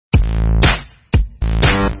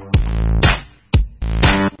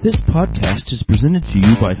This podcast is presented to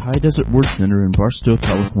you by High Desert Word Center in Barstow,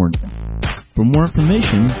 California. For more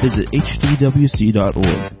information, visit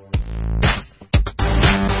hdwc.org.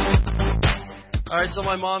 All right, so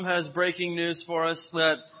my mom has breaking news for us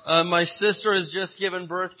that my sister has just given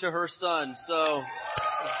birth to her son. So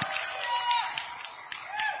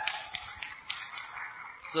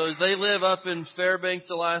they live up in Fairbanks,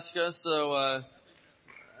 Alaska.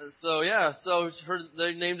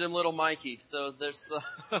 They named him Little Mikey. So there's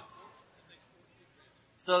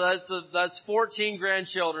that's 14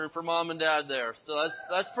 grandchildren for mom and dad there. So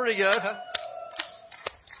that's pretty good. Huh?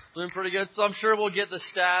 Doing pretty good. So I'm sure we'll get the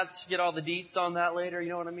stats, get all the deets on that later. You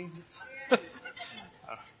know what I mean?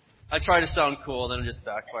 I try to sound cool, then it just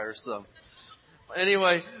backfires. So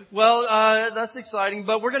anyway, that's exciting.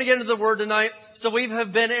 But we're going to get into the Word tonight. So we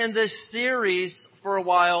have been in this series for a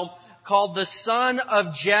while called The Son of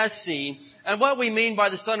Jesse. And what we mean by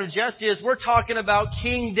the Son of Jesse is we're talking about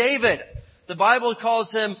King David. The Bible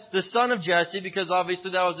calls him the Son of Jesse because obviously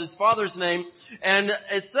that was his father's name. And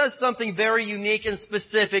it says something very unique and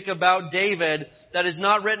specific about David that is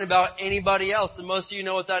not written about anybody else. And most of you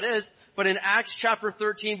know what that is. But in Acts chapter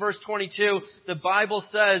 13 verse 22, the Bible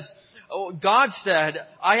says, God said,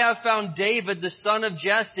 I have found David the son of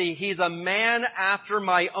Jesse. He's a man after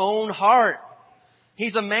my own heart.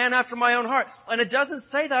 He's a man after my own heart. And it doesn't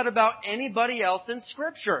say that about anybody else in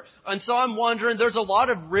Scripture. And so I'm wondering, there's a lot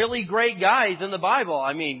of really great guys in the Bible.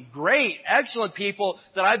 I mean, great, excellent people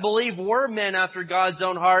that I believe were men after God's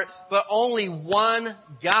own heart. But only one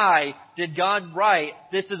guy did God write,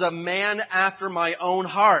 this is a man after my own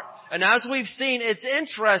heart. And as we've seen, it's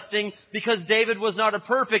interesting because David was not a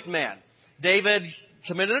perfect man. David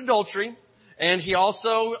committed adultery, and he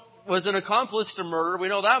also was an accomplice to murder. We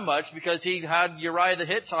know that much because he had Uriah the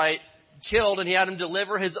Hittite killed and he had him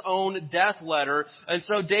deliver his own death letter. And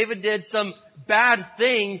so David did some bad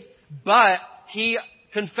things, but he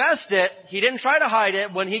confessed it. He didn't try to hide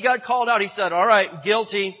it. When he got called out, he said, all right,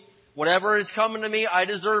 guilty. Whatever is coming to me, I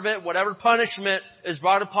deserve it. Whatever punishment is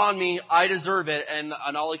brought upon me, I deserve it, and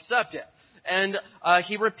I'll accept it. And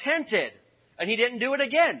he repented, and he didn't do it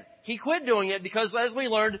again. He quit doing it because, as we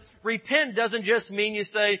learned, repent doesn't just mean you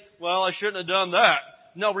say, well, I shouldn't have done that.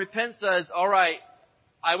 No, repent says, all right,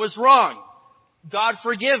 I was wrong. God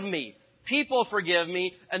forgive me. People forgive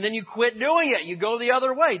me. And then you quit doing it. You go the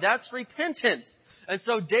other way. That's repentance. And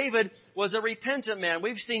so David was a repentant man.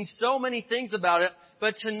 We've seen so many things about it.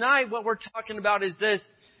 But tonight what we're talking about is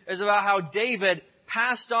about how David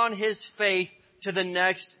passed on his faith to the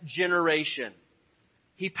next generation.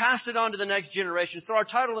 He passed it on to the next generation. So our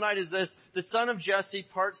title tonight is this, The Son of Jesse,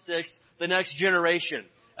 Part 6, The Next Generation.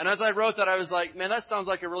 And as I wrote that, I was like, man, that sounds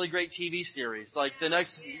like a really great TV series. Like the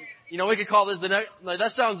next, we could call this the next, like,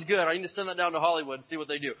 that sounds good. I need to send that down to Hollywood and see what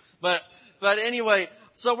they do. But anyway,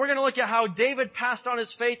 so we're going to look at how David passed on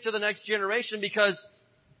his faith to the next generation because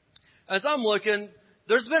as I'm looking,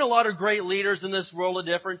 there's been a lot of great leaders in this world at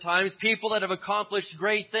different times, people that have accomplished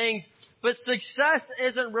great things, but success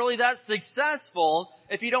isn't really that successful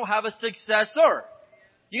if you don't have a successor.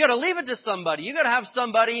 You got to leave it to somebody. You got to have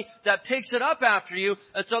somebody that picks it up after you.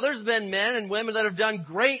 And so there's been men and women that have done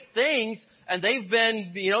great things, and they've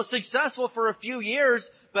been, successful for a few years,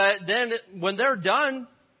 but then when they're done,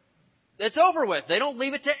 it's over with. They don't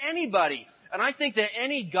leave it to anybody. And I think that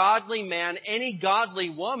any godly man, any godly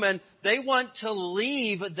woman, they want to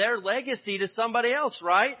leave their legacy to somebody else,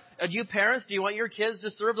 right? And you parents, do you want your kids to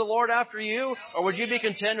serve the Lord after you? Or would you be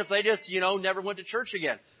content if they just, never went to church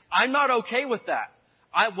again? I'm not okay with that.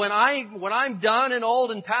 When I'm done and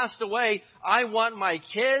old and passed away, I want my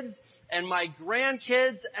kids and my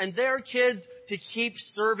grandkids and their kids to keep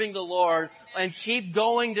serving the Lord and keep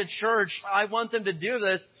going to church. I want them to do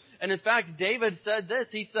this. And in fact, David said this.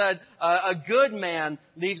 He said, a good man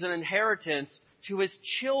leaves an inheritance to his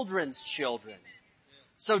children's children.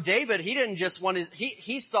 So David, he didn't just want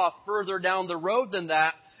he saw further down the road than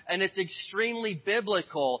that. And it's extremely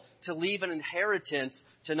biblical to leave an inheritance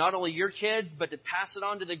to not only your kids, but to pass it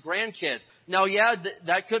on to the grandkids. Now,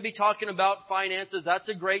 that could be talking about finances. That's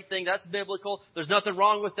a great thing. That's biblical. There's nothing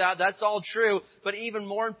wrong with that. That's all true. But even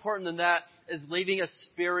more important than that is leaving a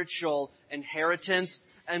spiritual inheritance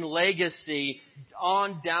and legacy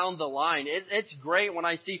on down the line. It's great when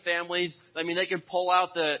I see families. I mean, they can pull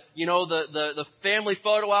out the family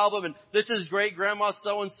photo album and this is great grandma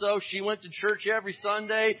so-and-so. She went to church every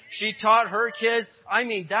Sunday. She taught her kids. I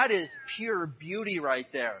mean, that is pure beauty right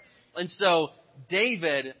there. And so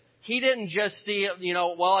David, he didn't just see,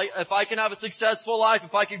 if I can have a successful life,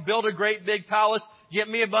 if I can build a great big palace, get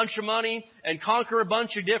me a bunch of money and conquer a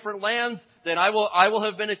bunch of different lands, then I will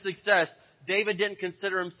have been a success. David didn't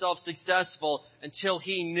consider himself successful until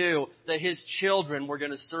he knew that his children were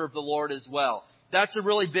going to serve the Lord as well. That's a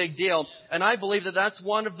really big deal. And I believe that that's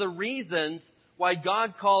one of the reasons why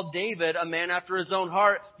God called David a man after his own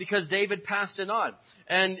heart, because David passed it on.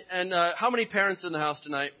 And how many parents are in the house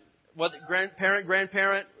tonight? What,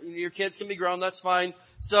 grandparent, your kids can be grown, that's fine.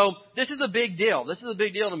 So this is a big deal. This is a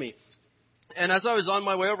big deal to me. And as I was on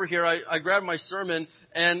my way over here, I grabbed my sermon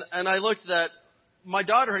and I looked that my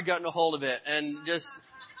daughter had gotten a hold of it and just,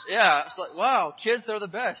 yeah, it's like, wow, kids, they're the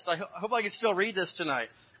best. I hope I can still read this tonight.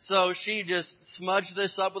 So she just smudged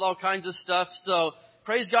this up with all kinds of stuff. So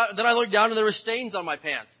praise God. Then I looked down and there were stains on my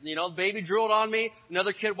pants. You know, the baby drooled on me.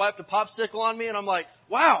 Another kid wiped a popsicle on me. And I'm like,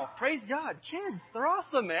 wow, praise God. Kids, they're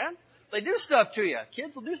awesome, man. They do stuff to you.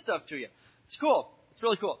 Kids will do stuff to you. It's cool. It's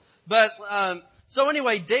really cool. But, so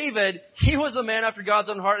anyway, David, he was a man after God's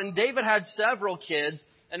own heart. And David had several kids.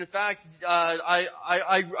 And in fact,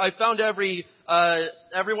 I found every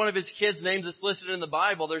one of his kids' names that's listed in the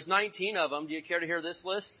Bible. There's 19 of them. Do you care to hear this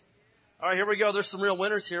list? All right, here we go. There's some real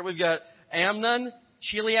winners here. We've got Amnon,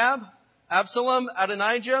 Chileab, Absalom,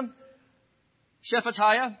 Adonijah,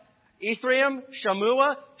 Shephatiah, Ephraim,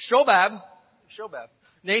 Shammua, Shobab,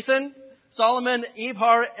 Nathan, Solomon,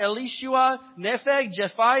 Ibhar, Elishua, Nepheg,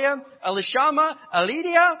 Jephiah, Elishama,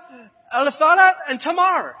 Elidia, Eliphalet, and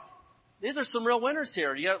Tamar. These are some real winners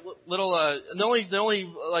here. You got little, the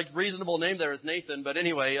only like reasonable name there is Nathan, but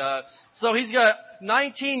anyway, so he's got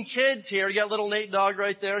 19 kids here. You got little Nate Dogg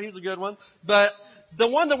right there. He's a good one. But the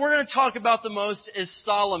one that we're going to talk about the most is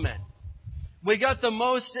Solomon. We got the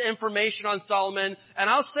most information on Solomon. And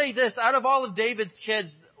I'll say this, out of all of David's kids,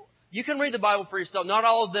 you can read the Bible for yourself. Not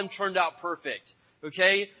all of them turned out perfect.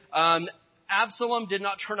 Okay? Absalom did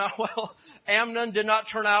not turn out well. Amnon did not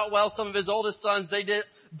turn out well. Some of his oldest sons, they did.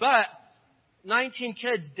 But 19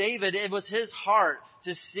 kids, David, it was his heart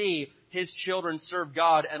to see his children serve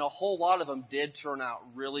God, and a whole lot of them did turn out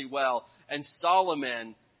really well. And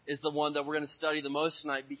Solomon is the one that we're going to study the most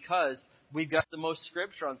tonight because we've got the most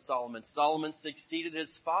scripture on Solomon. Solomon succeeded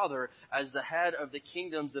his father as the head of the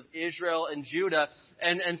kingdoms of Israel and Judah.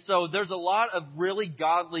 And so there's a lot of really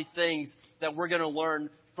godly things that we're going to learn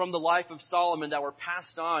from the life of Solomon that were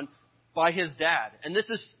passed on by his dad. And this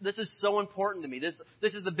is so important to me.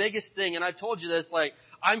 This is the biggest thing. And I've told you this, like,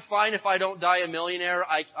 I'm fine if I don't die a millionaire.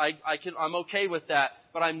 I'm okay with that.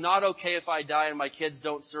 But I'm not okay if I die and my kids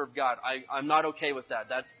don't serve God. I'm not okay with that.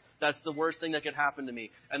 That's the worst thing that could happen to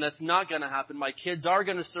me. And that's not going to happen. My kids are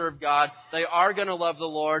going to serve God. They are going to love the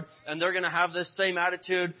Lord. And they're going to have this same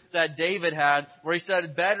attitude that David had, where he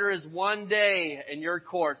said, better is one day in your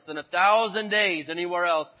courts than 1,000 days anywhere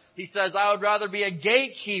else. He says, I would rather be a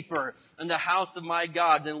gatekeeper in the house of my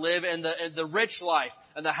God than live in the rich life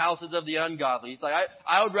in the houses of the ungodly. He's like,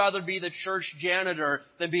 I would rather be the church janitor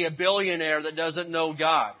than be a billionaire that doesn't know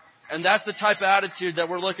God. And that's the type of attitude that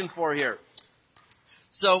we're looking for here.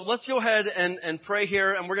 So let's go ahead and pray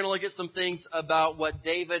here, and we're going to look at some things about what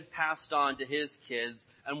David passed on to his kids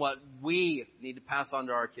and what we need to pass on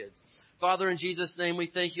to our kids. Father, in Jesus' name, we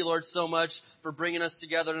thank you, Lord, so much for bringing us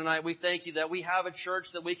together tonight. We thank you that we have a church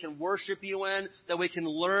that we can worship you in, that we can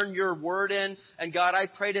learn your word in. And God, I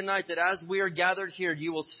pray tonight that as we are gathered here,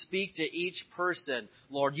 you will speak to each person.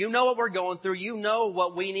 Lord, you know what we're going through. You know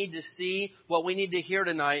what we need to see, what we need to hear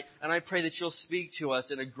tonight. And I pray that you'll speak to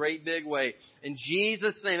us in a great big way. In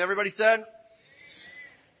Jesus' name, everybody said?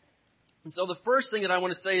 And so the first thing that I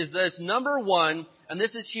want to say is this. Number one, and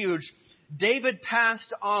this is huge, David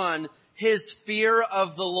passed on his fear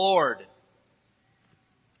of the Lord.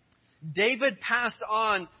 David passed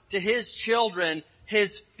on to his children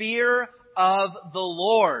his fear of the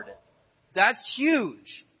Lord. That's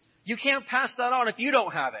huge. You can't pass that on if you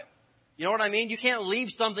don't have it. You know what I mean? You can't leave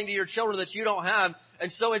something to your children that you don't have.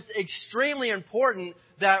 And so it's extremely important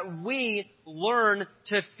that we learn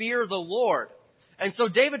to fear the Lord. And so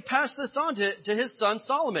David passed this on to his son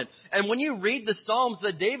Solomon. And when you read the Psalms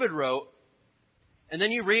that David wrote, and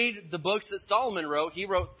then you read the books that Solomon wrote. He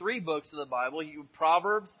wrote 3 books of the Bible.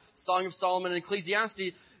 Proverbs, Song of Solomon, and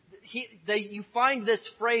Ecclesiastes. You find this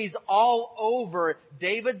phrase all over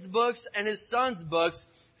David's books and his son's books,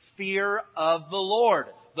 fear of the Lord.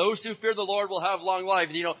 Those who fear the Lord will have long life.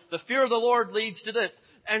 You know, the fear of the Lord leads to this.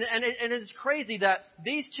 And it's crazy that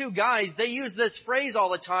these two guys, they use this phrase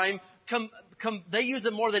all the time. They use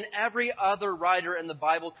it more than every other writer in the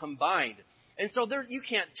Bible combined. And so you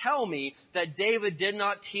can't tell me that David did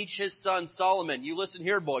not teach his son Solomon, you listen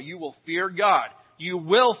here, boy, you will fear God. You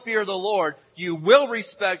will fear the Lord. You will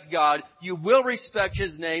respect God. You will respect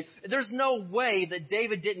His name. There's no way that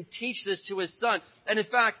David didn't teach this to his son. And in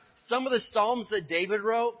fact, some of the Psalms that David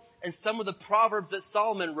wrote, and some of the Proverbs that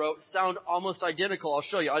Solomon wrote sound almost identical. I'll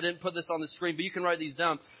show you. I didn't put this on the screen, but you can write these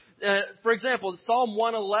down. For example, Psalm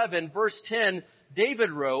 111, verse 10,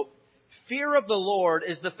 David wrote, "Fear of the Lord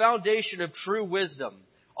is the foundation of true wisdom.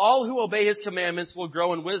 All who obey His commandments will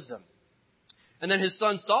grow in wisdom." And then his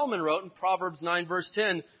son Solomon wrote in Proverbs 9, verse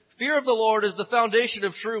 10, "Fear of the Lord is the foundation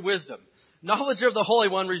of true wisdom. Knowledge of the Holy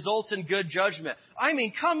One results in good judgment." I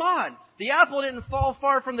mean, come on. The apple didn't fall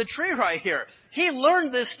far from the tree right here. He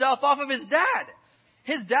learned this stuff off of his dad.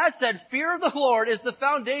 His dad said, "Fear of the Lord is the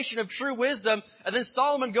foundation of true wisdom." And then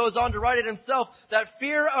Solomon goes on to write it himself, that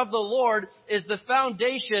fear of the Lord is the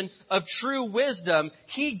foundation of true wisdom.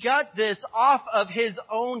 He got this off of his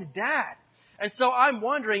own dad. And so I'm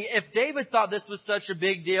wondering, if David thought this was such a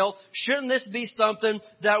big deal, shouldn't this be something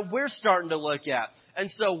that we're starting to look at?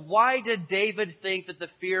 And so why did David think that the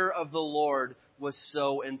fear of the Lord was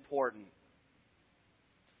so important?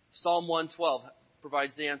 Psalm 112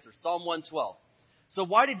 provides the answer. Psalm 112. So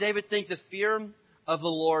why did David think the fear of the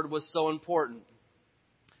Lord was so important?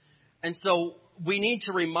 And so we need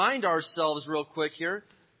to remind ourselves real quick here,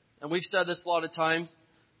 and we've said this a lot of times,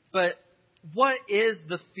 but what is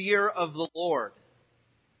the fear of the Lord?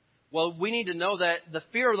 Well, we need to know that the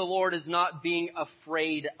fear of the Lord is not being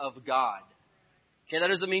afraid of God. Okay, that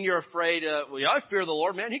doesn't mean you're afraid, well, yeah, I fear the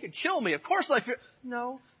Lord, man, He could kill me. Of course I fear.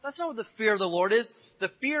 No, that's not what the fear of the Lord is. The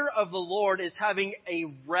fear of the Lord is having a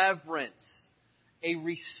reverence, a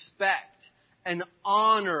respect, an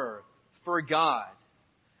honor for God.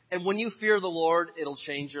 And when you fear the Lord, it'll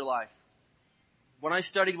change your life. When I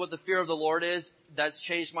studied what the fear of the Lord is, that's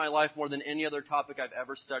changed my life more than any other topic I've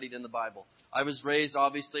ever studied in the Bible. I was raised,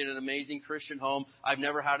 obviously, in an amazing Christian home. I've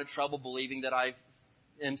never had a trouble believing that I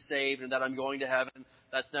am saved and that I'm going to heaven.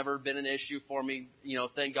 That's never been an issue for me. You know,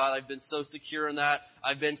 thank God I've been so secure in that.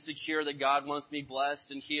 I've been secure that God wants me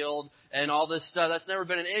blessed and healed and all this stuff. That's never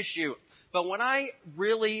been an issue. But when I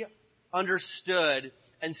really understood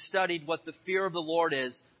and studied what the fear of the Lord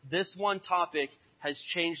is, this one topic has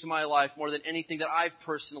changed my life more than anything that I've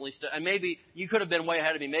personally studied. And maybe you could have been way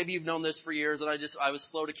ahead of me. Maybe you've known this for years and I was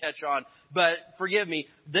slow to catch on. But forgive me,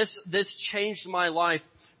 this changed my life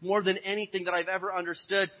more than anything that I've ever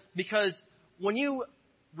understood. Because when you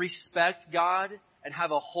respect God and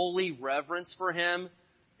have a holy reverence for Him,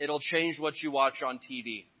 it'll change what you watch on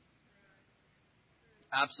TV.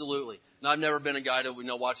 Absolutely. Now, I've never been a guy to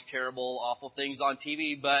watch terrible, awful things on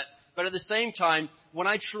TV. But at the same time, when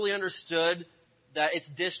I truly understood that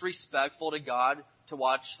it's disrespectful to God to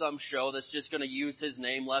watch some show that's just going to use His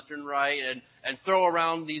name left and right and throw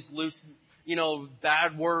around these loose,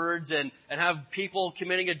 bad words and have people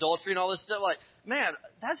committing adultery and all this stuff. Like, man,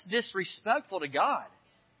 that's disrespectful to God.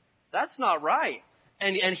 That's not right.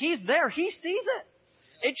 And He's there. He sees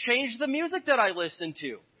it. It changed the music that I listened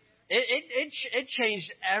to. It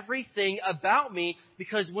changed everything about me,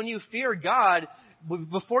 because when you fear God,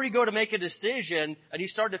 before you go to make a decision and you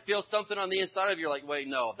start to feel something on the inside of you, you're like, wait,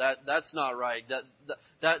 no, that's not right.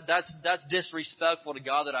 That's disrespectful to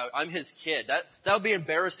God that I'm His kid. That would be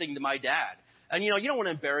embarrassing to my dad. And you don't want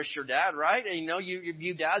to embarrass your dad, right? And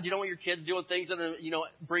you dads, you don't want your kids doing things that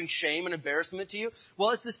bring shame and embarrassment to you.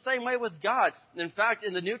 Well, it's the same way with God. In fact,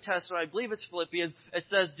 in the New Testament, I believe it's Philippians, it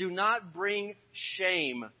says, "Do not bring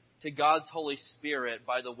shame to God's Holy Spirit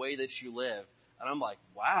by the way that you live." And I'm like,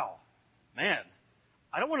 wow, man,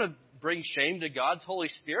 I don't want to bring shame to God's Holy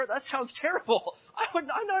Spirit. That sounds terrible.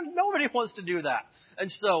 Nobody wants to do that.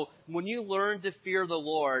 And so when you learn to fear the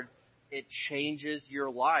Lord, it changes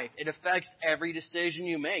your life. It affects every decision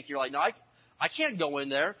you make. You're like, no, I can't go in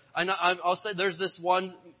there. I'll say there's this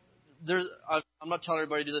one. I'm not telling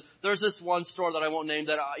everybody to do this. There's this one store that I won't name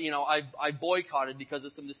that I boycotted because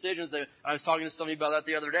of some decisions. I was talking to somebody about that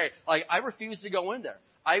the other day. Like, I refuse to go in there.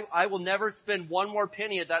 I will never spend one more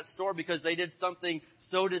penny at that store because they did something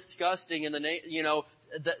so disgusting in the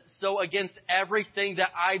so against everything that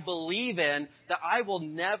I believe in, that I will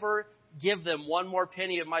never give them one more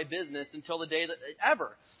penny of my business until the day that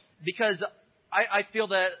ever, because I feel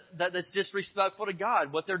that's disrespectful to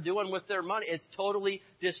God. What they're doing with their money, it's totally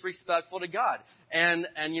disrespectful to God. And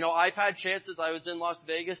I've had chances. I was in Las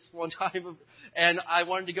Vegas one time, and I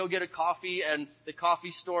wanted to go get a coffee, and the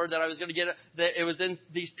coffee store that I was going to get it was in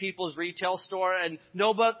these people's retail store, and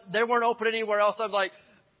but they weren't open anywhere else. I'm like,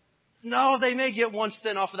 no, they may get 1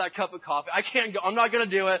 cent off of that cup of coffee. I can't go. I'm not going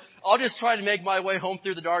to do it. I'll just try to make my way home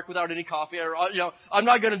through the dark without any coffee. I'm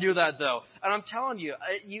not going to do that, though. And I'm telling you,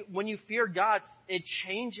 when you fear God, it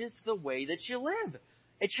changes the way that you live.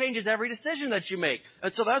 It changes every decision that you make.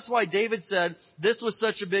 And so that's why David said this was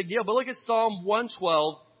such a big deal. But look at Psalm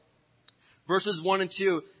 112, verses 1 and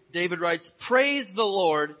 2. David writes, "Praise the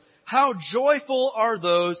Lord. How joyful are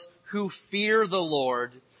those who fear the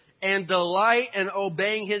Lord and delight in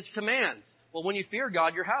obeying His commands. Well, when you fear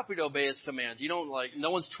God, you're happy to obey His commands. You don't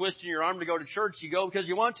no one's twisting your arm to go to church. You go because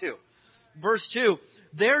you want to. Verse 2,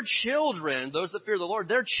 their children, those that fear the Lord,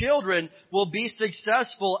 their children will be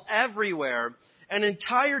successful everywhere. An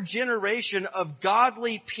entire generation of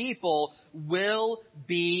godly people will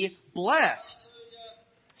be blessed.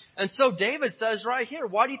 And so David says right here,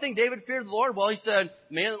 why do you think David feared the Lord? Well, he said,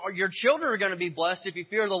 man, your children are going to be blessed if you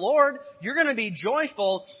fear the Lord. You're going to be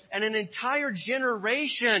joyful, and an entire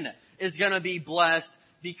generation is going to be blessed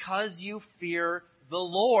because you fear the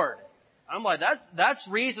Lord. I'm like, that's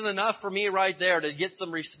reason enough for me right there to get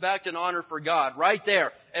some respect and honor for God. Right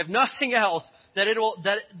there. If nothing else, that it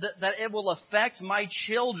will affect my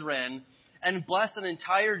children and bless an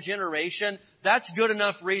entire generation. That's good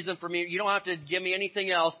enough reason for me. You don't have to give me anything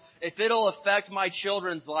else. If it'll affect my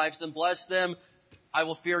children's lives and bless them, I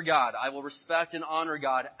will fear God. I will respect and honor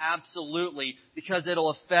God. Absolutely. Because it'll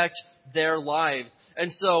affect their lives.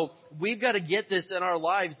 And so we've got to get this in our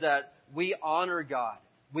lives that we honor God.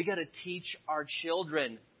 We got to teach our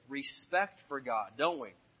children respect for God, don't we?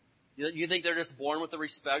 You think they're just born with the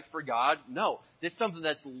respect for God? No. It's something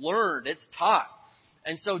that's learned. It's taught.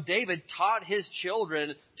 And so David taught his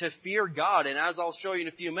children to fear God. And as I'll show you in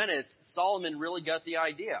a few minutes, Solomon really got the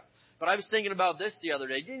idea. But I was thinking about this the other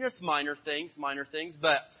day. Just minor things.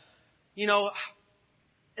 But, in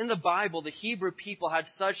the Bible, the Hebrew people had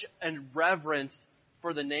such a reverence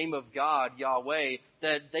for the name of God, Yahweh,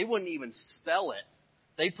 that they wouldn't even spell it.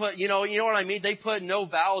 They put, you know what I mean? They put no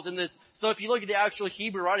vowels in this. So if you look at the actual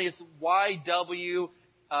Hebrew writing, it's YWYH.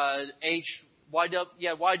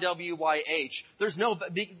 There's no,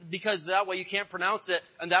 because that way you can't pronounce it,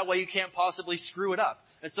 and that way you can't possibly screw it up.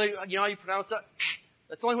 And so, you know how you pronounce that?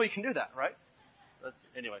 That's the only way you can do that, right?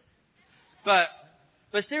 Anyway. But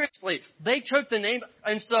seriously, they took the name,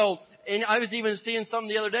 and I was even seeing something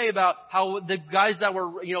the other day about how the guys that were,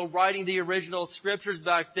 writing the original scriptures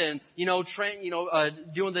back then,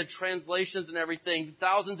 doing the translations and everything,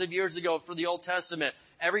 thousands of years ago for the Old Testament,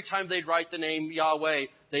 every time they'd write the name Yahweh,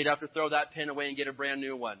 they'd have to throw that pen away and get a brand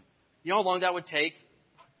new one. You know how long that would take?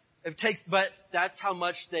 But that's how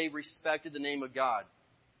much they respected the name of God.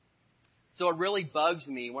 So it really bugs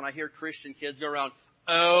me when I hear Christian kids go around,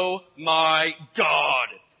 oh my God.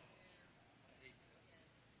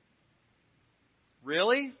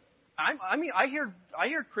 Really? I hear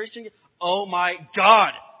Christian, oh my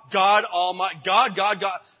God. God Almighty. God.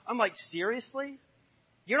 I'm like, seriously?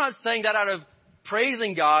 You're not saying that out of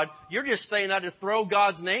praising God. You're just saying that to throw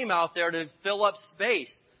God's name out there to fill up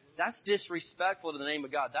space. That's disrespectful to the name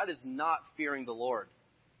of God. That is not fearing the Lord.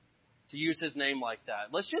 To use His name like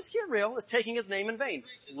that. Let's just get real. It's taking His name in vain.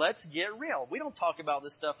 Let's get real. We don't talk about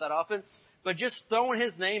this stuff that often. But just throwing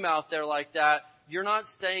His name out there like that, you're not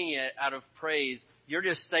saying it out of praise. You're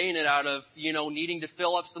just saying it out of, needing to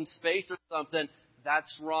fill up some space or something.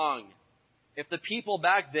 That's wrong. If the people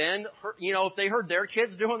back then, if they heard their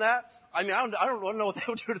kids doing that, I don't know what they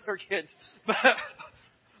would do to their kids. But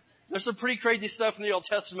there's some pretty crazy stuff in the Old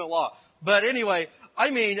Testament law. But anyway,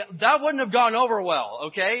 that wouldn't have gone over well,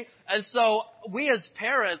 okay? And so we as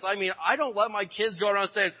parents, I don't let my kids go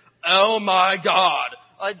around saying, oh my God.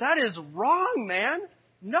 That is wrong, man.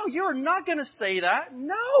 No, you're not going to say that.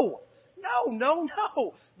 No.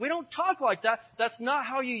 We don't talk like that. That's not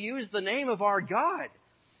how you use the name of our God.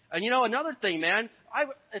 And another thing, man,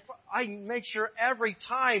 I make sure every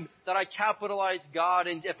time that I capitalize God,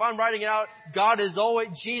 and if I'm writing it out,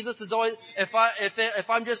 Jesus is always, if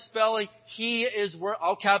I'm just spelling He is where,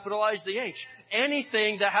 I'll capitalize the H.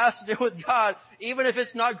 Anything that has to do with God, even if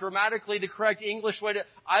it's not grammatically the correct English way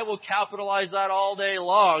I will capitalize that all day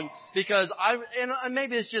long because and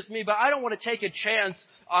maybe it's just me, but I don't want to take a chance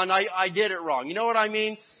on I did it wrong. You know what I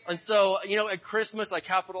mean? And so, at Christmas I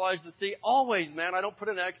capitalize the C. Always, man, I don't put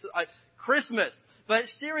an X. Christmas. But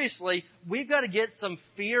seriously, we've got to get some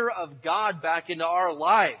fear of God back into our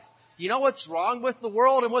lives. You know what's wrong with the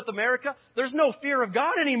world and with America? There's no fear of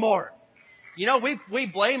God anymore. We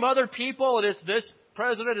blame other people, and it's this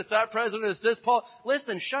president, it's that president, it's this Paul.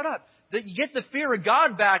 Listen, shut up. Get the fear of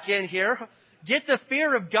God back in here. Get the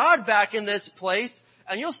fear of God back in this place,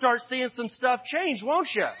 and you'll start seeing some stuff change, won't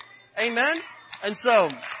you? Amen? And so,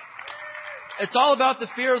 it's all about the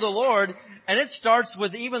fear of the Lord, and it starts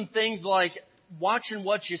with even things like watching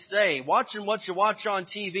what you say, watching what you watch on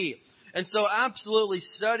TV. And so absolutely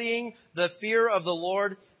studying the fear of the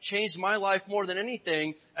Lord changed my life more than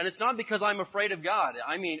anything. And it's not because I'm afraid of God.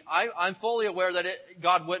 I'm fully aware that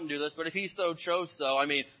God wouldn't do this, but if He so chose so,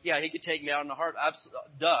 He could take me out in the heart.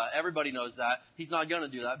 Everybody knows that. He's not going to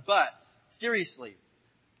do that. But seriously,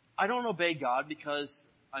 I don't obey God because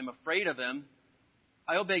I'm afraid of Him.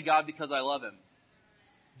 I obey God because I love Him.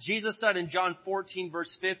 Jesus said in John 14,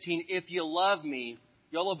 verse 15, if you love me,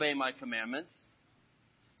 you'll obey my commandments.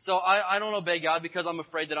 So I don't obey God because I'm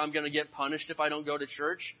afraid that I'm going to get punished if I don't go to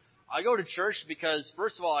church. I go to church because,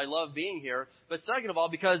 first of all, I love being here. But second of all,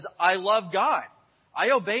 because I love God.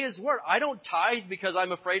 I obey His word. I don't tithe because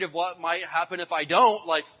I'm afraid of what might happen if I don't.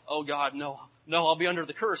 Like, oh God, no, I'll be under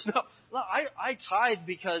the curse. No, I tithe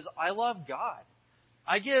because I love God.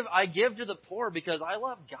 I give to the poor because I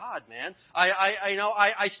love God, man.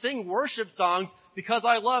 I sing worship songs because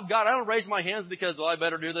I love God. I don't raise my hands because, well, I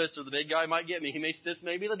better do this or the big guy might get me. This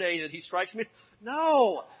may be the day that he strikes me.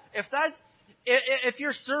 No. If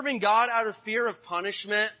you're serving God out of fear of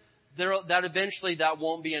punishment, that eventually that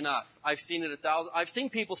won't be enough. I've seen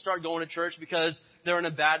people start going to church because they're in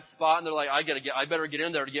a bad spot and they're like, I better get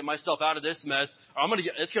in there to get myself out of this mess. Or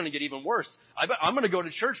it's going to get even worse. I'm going to go to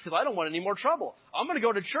church because I don't want any more trouble. I'm going to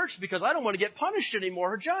go to church because I don't want to get punished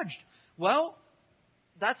anymore or judged. Well,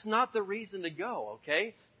 that's not the reason to go,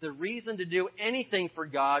 okay? The reason to do anything for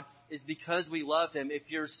God is because we love Him. If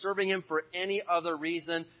you're serving Him for any other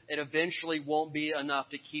reason, it eventually won't be enough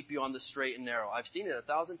to keep you on the straight and narrow. I've seen it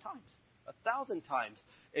 1,000 times. 1,000 times.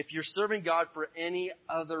 If you're serving God for any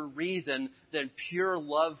other reason than pure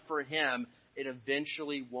love for Him, it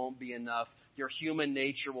eventually won't be enough. Your human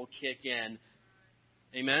nature will kick in.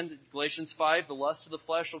 Amen? Galatians 5, the lust of the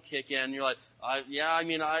flesh will kick in. You're like,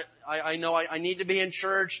 I know I need to be in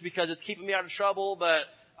church because it's keeping me out of trouble, but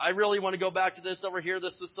I really want to go back to this over here.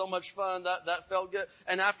 This was so much fun. That felt good.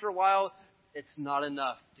 And after a while, it's not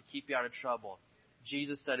enough to keep you out of trouble.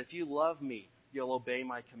 Jesus said, if you love me, you'll obey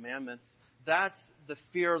my commandments. That's the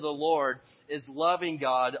fear of the Lord, is loving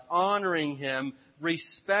God, honoring Him,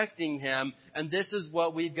 respecting Him. And this is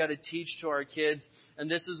what we've got to teach to our kids. And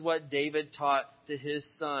this is what David taught to his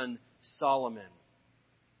son, Solomon.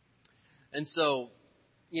 And so,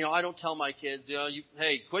 I don't tell my kids,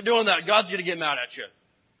 hey, quit doing that. God's going to get mad at you.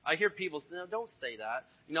 I hear people say, no, don't say that.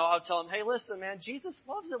 I'll tell them, hey, listen, man, Jesus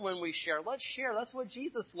loves it when we share. Let's share. That's what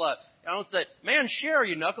Jesus loved. I don't say, man, share,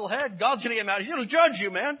 you knucklehead. God's going to get mad. He's going to judge you,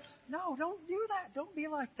 man. No, don't do that. Don't be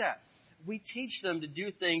like that. We teach them to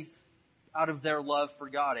do things out of their love for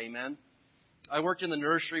God. Amen. I worked in the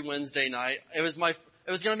nursery Wednesday night. It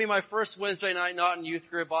was going to be my first Wednesday night not in youth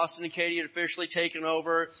group. Austin and Katie had officially taken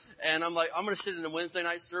over. And I'm like, I'm going to sit in a Wednesday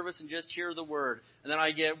night service and just hear the word. And then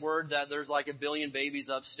I get word that there's like 1 billion babies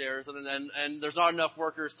upstairs and there's not enough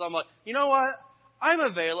workers. So I'm like, you know what? I'm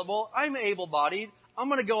available. I'm able-bodied. I'm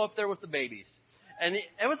going to go up there with the babies. And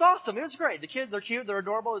it was awesome. It was great. The kids, they're cute. They're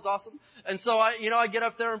adorable. It was awesome. And so I get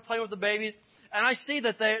up there and play with the babies. And I see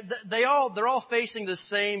that they're all facing the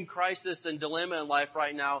same crisis and dilemma in life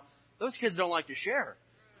right now. Those kids don't like to share.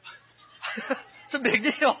 It's a big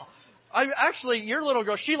deal. Actually, your little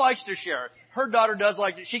girl, she likes to share. Her daughter does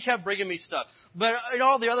like to. She kept bringing me stuff. But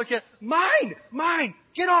all the other kids, mine,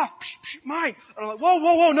 get off, mine. And I'm like,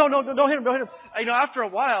 whoa, no, don't hit him. After a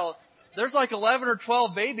while, there's like 11 or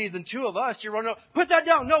 12 babies and 2 of us. You're running, put that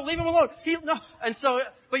down. No, leave him alone. No. And so,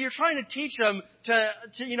 but you're trying to teach them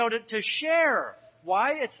to share.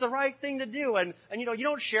 Why? It's the right thing to do. And you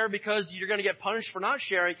don't share because you're going to get punished for not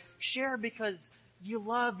sharing. Share because you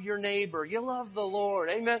love your neighbor. You love the Lord.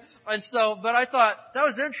 Amen. And so, but I thought that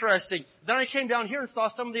was interesting. Then I came down here and saw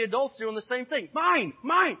some of the adults doing the same thing. Mine.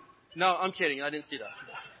 No, I'm kidding. I didn't see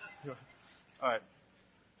that. All right.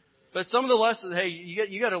 But some of the lessons, hey,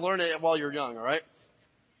 you got to learn it while you're young. All right.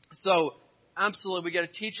 So absolutely, we got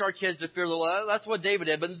to teach our kids to fear the Lord. That's what David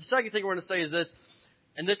did. But the second thing we're going to say is this.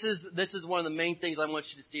 And this is one of the main things I want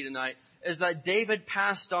you to see tonight, is that David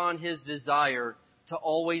passed on his desire to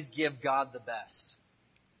always give God the best.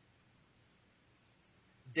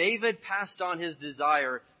 David passed on his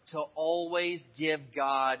desire to always give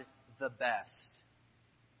God the best.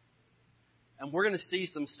 And we're going to see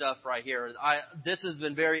some stuff right here. This has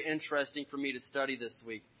been very interesting for me to study this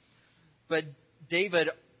week. But David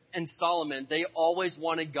and Solomon, they always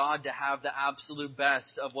wanted God to have the absolute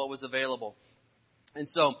best of what was available. And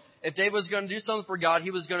so, if David was going to do something for God,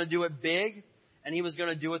 he was going to do it big, and he was going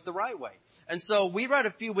to do it the right way. And so, we read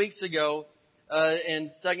a few weeks ago in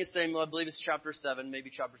 2 Samuel, I believe it's chapter 7, maybe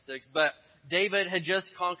chapter 6, but David had just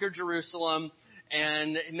conquered Jerusalem,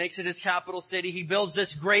 and makes it his capital city. He builds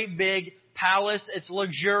this great big palace. It's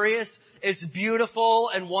luxurious. It's beautiful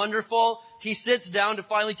and wonderful. He sits down to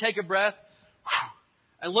finally take a breath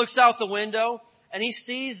and looks out the window, and he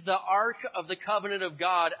sees the Ark of the Covenant of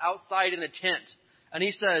God outside in a tent. And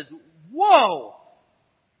he says, whoa,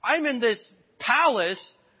 I'm in this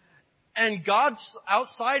palace and God's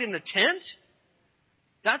outside in a tent?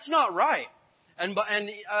 That's not right. And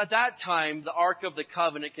at that time, the Ark of the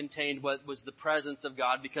Covenant contained what was the presence of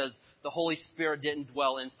God, because the Holy Spirit didn't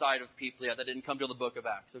dwell inside of people yet. That didn't come till the book of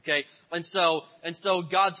Acts, okay? And so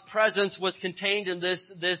God's presence was contained in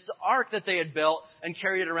this Ark that they had built and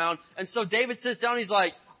carried it around. And so David sits down, he's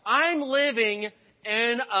like, I'm living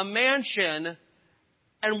in a mansion,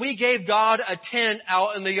 and we gave God a tent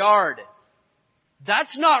out in the yard.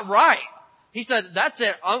 That's not right. He said, that's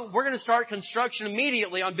it. We're going to start construction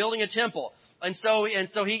immediately on building a temple. And so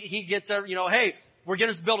he gets, hey, we're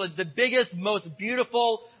going to build the biggest, most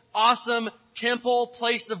beautiful, awesome temple,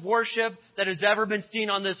 place of worship that has ever been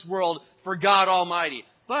seen on this world for God Almighty.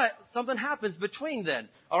 But something happens between then.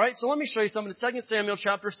 All right, so let me show you something. 2 Samuel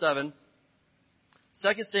chapter 7.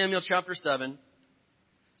 2 Samuel chapter 7.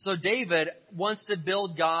 So David wants to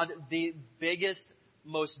build God the biggest,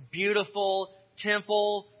 most beautiful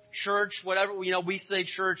temple, church, whatever, we say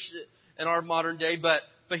church in our modern day, but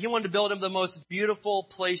he wanted to build him the most beautiful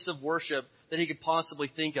place of worship that he could possibly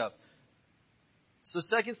think of. So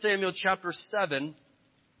 2 Samuel chapter 7,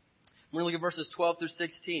 we're going to look at verses 12 through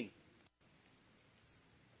 16.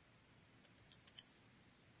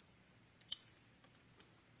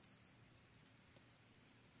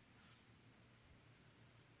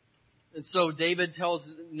 And so David tells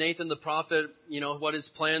Nathan the prophet, what his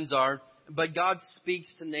plans are. But God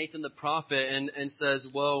speaks to Nathan the prophet and says,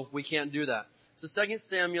 whoa, we can't do that. So 2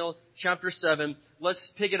 Samuel chapter 7,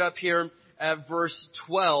 let's pick it up here at verse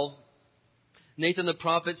 12. Nathan the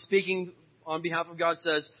prophet, speaking on behalf of God,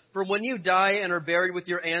 says, for when you die and are buried with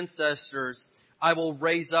your ancestors, I will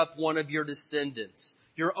raise up one of your descendants,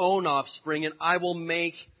 your own offspring, and I will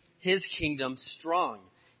make his kingdom strong.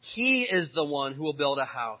 He is the one who will build a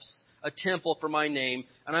house, a temple for my name,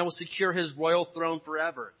 and I will secure his royal throne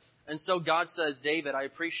forever. And so God says, David, I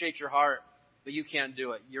appreciate your heart, but you can't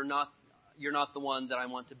do it. You're not the one that I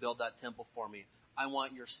want to build that temple for me. I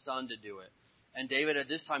want your son to do it. And David, at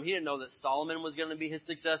this time, he didn't know that Solomon was going to be his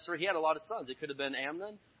successor. He had a lot of sons. It could have been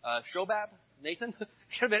Amnon, Shobab, Nathan. It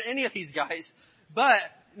could have been any of these guys. But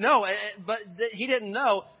he didn't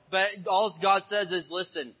know. But all God says is,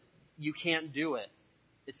 listen, you can't do it.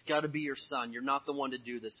 It's got to be your son. You're not the one to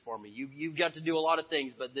do this for me. You've got to do a lot of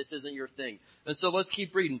things, but this isn't your thing. And so let's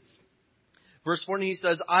keep reading. Verse 14, he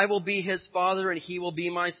says, I will be his father and he will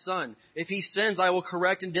be my son. If he sins, I will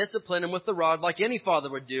correct and discipline him with the rod like any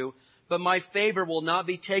father would do. But my favor will not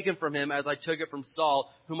be taken from him as I took it from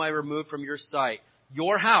Saul, whom I removed from your sight.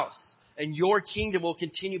 Your house and your kingdom will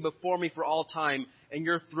continue before me for all time, and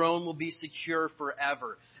your throne will be secure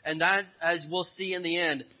forever. And that, as we'll see in the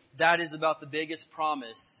end, that is about the biggest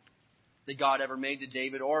promise that God ever made to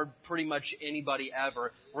David, or pretty much anybody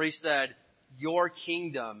ever, where he said, your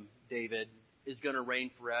kingdom, David, is going to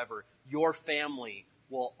reign forever. Your family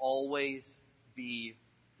will always be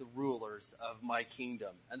the rulers of my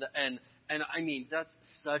kingdom. And I mean, that's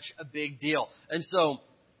such a big deal. And so,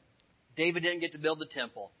 David didn't get to build the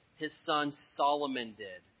temple. His son Solomon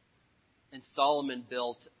did. And Solomon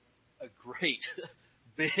built a great,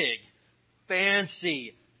 big,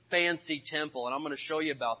 fancy temple. And I'm going to show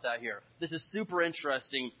you about that here. This is super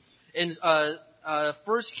interesting. In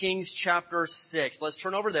 1 Kings chapter 6, let's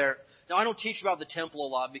turn over there. Now, I don't teach about the temple a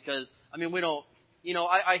lot because, we don't,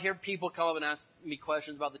 I hear people come up and ask me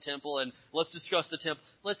questions about the temple and let's discuss the temple.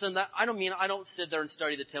 Listen, I don't sit there and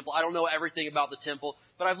study the temple. I don't know everything about the temple,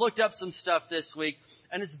 but I've looked up some stuff this week,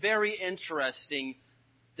 and it's very interesting,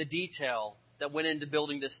 the detail that went into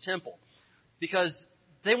building this temple. Because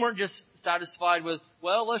they weren't just satisfied with,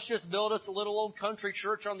 well, let's just build us a little old country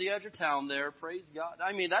church on the edge of town there. Praise God.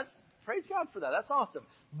 Praise God for that. That's awesome.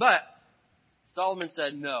 But Solomon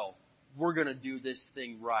said, no, we're going to do this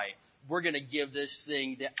thing right. We're going to give this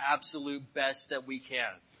thing the absolute best that we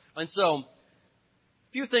can. And so,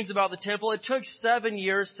 a few things about the temple. It took 7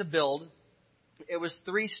 years to build. It was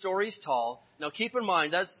 3 stories tall. Now keep in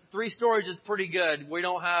mind, that's 3 stories is pretty good. You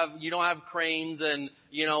don't have cranes and,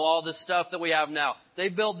 all the stuff that we have now. They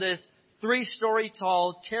built this 3-story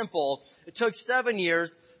tall temple. It took 7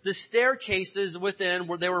 years. The staircases within,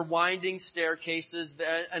 they were winding staircases.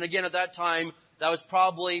 And again, at that time, that was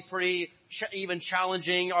probably pretty even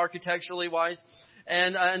challenging architecturally wise.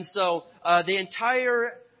 And so the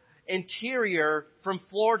entire interior from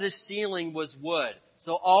floor to ceiling was wood.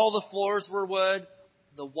 So all the floors were wood,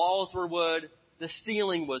 the walls were wood, the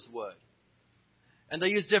ceiling was wood. And they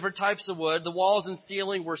used different types of wood. The walls and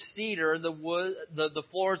ceiling were cedar, the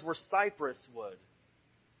floors were cypress wood.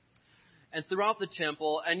 And throughout the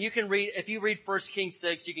temple, and if you read 1 Kings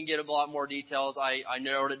 6, you can get a lot more details. I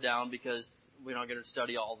narrowed it down because we're not going to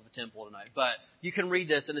study all of the temple tonight. But you can read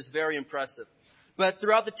this, and it's very impressive. But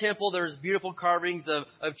throughout the temple, there's beautiful carvings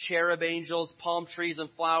of cherub angels, palm trees, and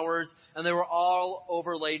flowers, and they were all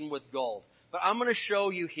overladen with gold. But I'm going to show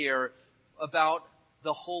you here about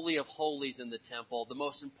the Holy of Holies in the temple, the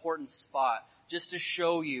most important spot, just to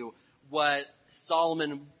show you what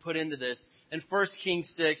Solomon put into this. In 1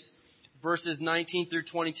 Kings 6, verses 19 through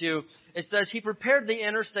 22, it says, he prepared the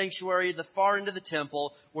inner sanctuary at the far end of the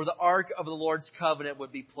temple where the Ark of the Lord's covenant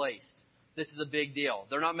would be placed. This is a big deal.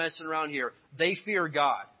 They're not messing around here. They fear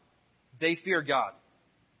God. They fear God.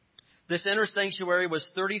 This inner sanctuary was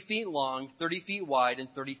 30 feet long, 30 feet wide, and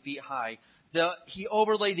 30 feet high. He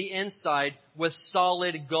overlaid the inside with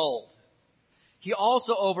solid gold. He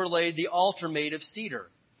also overlaid the altar made of cedar.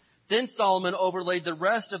 Then Solomon overlaid the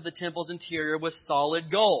rest of the temple's interior with solid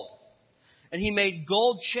gold. And he made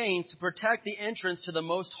gold chains to protect the entrance to the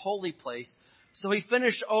most holy place. So he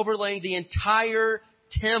finished overlaying the entire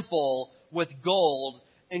temple with gold,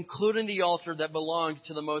 including the altar that belonged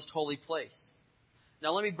to the most holy place.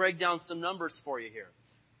 Now let me break down some numbers for you here.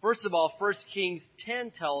 First of all, 1 Kings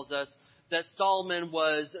 10 tells us that Solomon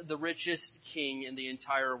was the richest king in the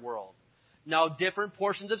entire world. Now, different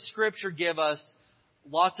portions of Scripture give us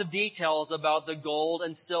lots of details about the gold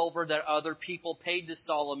and silver that other people paid to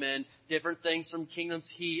Solomon, different things from kingdoms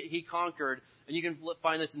he conquered. And you can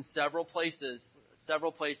find this in several places.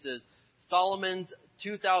 Solomon's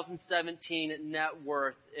 2017 net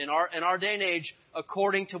worth in our day and age,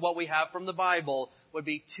 according to what we have from the Bible, would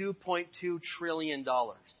be $2.2 trillion.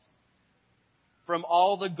 From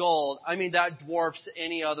all the gold, I mean, that dwarfs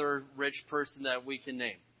any other rich person that we can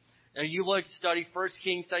name. And you study 1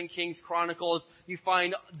 Kings, 2 Kings, Chronicles, you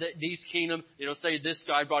find that these kingdom, say this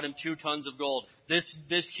guy brought him 2 tons of gold. This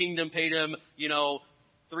kingdom paid him,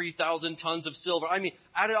 3,000 tons of silver. I mean,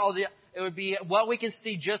 out of all it would be, what we can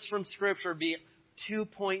see just from Scripture would be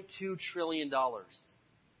 $2.2 trillion.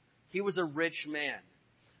 He was a rich man.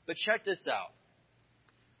 But check this out.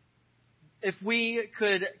 If we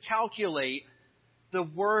could calculate the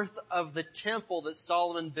worth of the temple that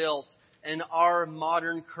Solomon built in our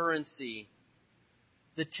modern currency,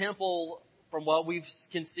 the temple, from what we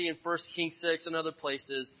can see in 1 Kings 6 and other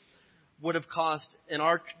places, would have cost, in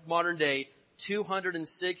our modern day,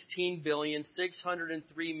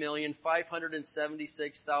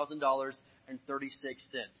 $216,603,576,000.36.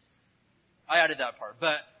 I added that part.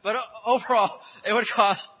 But overall, it would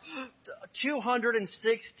cost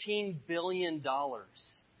 $216 billion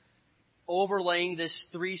overlaying this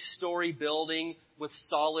 3-story building with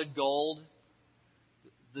solid gold.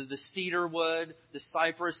 The cedar wood, the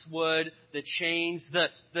cypress wood, the chains, the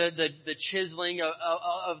chiseling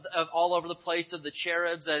of all over the place of the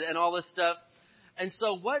cherubs and all this stuff. And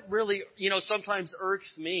so what really, sometimes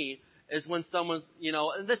irks me is when someone's,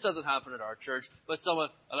 and this doesn't happen at our church, but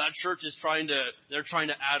that church is they're trying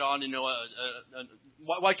to add on,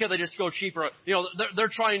 why can't they just go cheaper? They're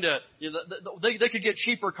trying to, they could get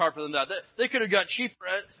cheaper carpet than that. They could have got cheaper,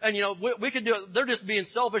 and we could do it. They're just being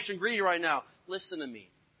selfish and greedy right now. Listen to me.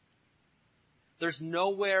 There's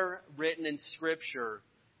nowhere written in Scripture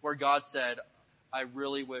where God said, I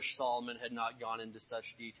really wish Solomon had not gone into such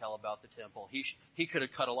detail about the temple. He could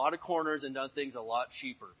have cut a lot of corners and done things a lot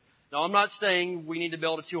cheaper. Now, I'm not saying we need to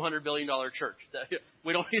build a $200 billion church.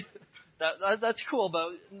 We don't need that. That's cool, but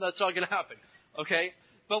that's not going to happen. Okay?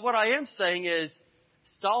 But what I am saying is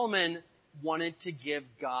Solomon wanted to give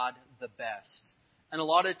God the best. And a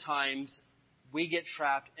lot of times we get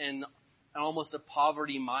trapped in almost a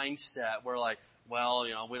poverty mindset where well,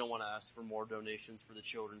 we don't want to ask for more donations for the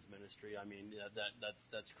children's ministry. I mean,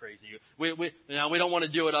 that's crazy. We don't want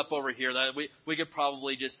to do it up over here. We could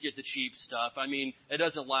probably just get the cheap stuff. I mean, it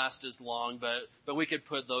doesn't last as long, but we could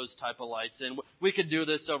put those type of lights in. We could do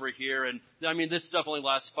this over here, and I mean, this stuff only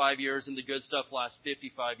lasts 5 years, and the good stuff lasts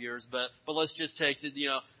 55 years. But let's just take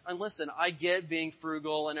and listen. I get being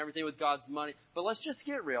frugal and everything with God's money, but let's just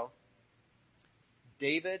get real.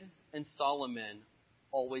 David and Solomon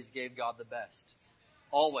always gave God the best.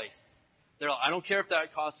 Always. I don't care if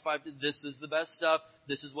that costs this is the best stuff.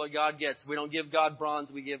 This is what God gets. We don't give God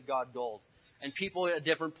bronze. We give God gold. And people at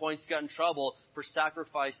different points got in trouble for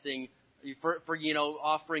sacrificing, for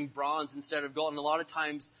offering bronze instead of gold. And a lot of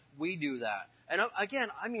times we do that. And again,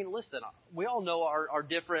 I mean, listen, we all know our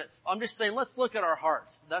different. I'm just saying, let's look at our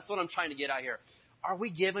hearts. That's what I'm trying to get at here. Are we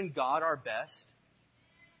giving God our best?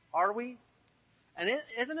 Are we? And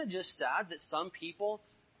isn't it just sad that some people,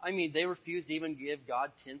 they refused to even give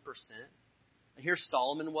God 10%. And here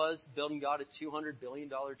Solomon was building God a $200 billion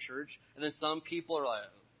church. And then some people are like,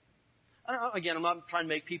 I don't know, again, I'm not trying to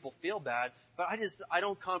make people feel bad, but I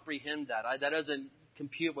don't comprehend that. That doesn't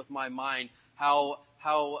compute with my mind how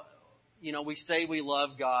we say we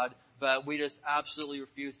love God, but we just absolutely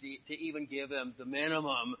refuse to even give him the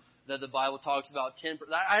minimum that the Bible talks about. 10%.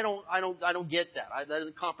 I don't get that. That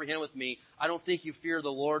doesn't comprehend with me. I don't think you fear the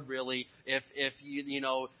Lord really. If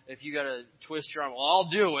you got to twist your arm, well, I'll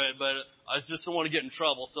do it, but I just don't want to get in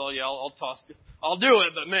trouble. So yeah, I'll do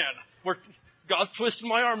it. But man, God's twisting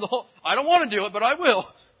my arm. I don't want to do it, but I will.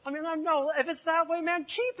 I mean, no. If it's that way, man,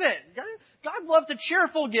 keep it. God loves a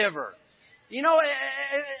cheerful giver. You know,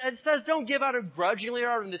 it says don't give out of grudgingly or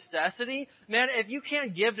out of necessity. Man, if you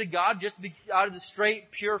can't give to God just out of the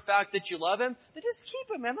straight, pure fact that you love Him, then just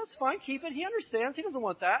keep it, man. That's fine. Keep it. He understands. He doesn't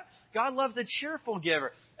want that. God loves a cheerful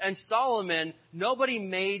giver. And Solomon, nobody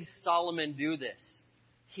made Solomon do this.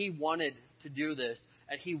 He wanted to do this,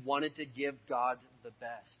 and he wanted to give God the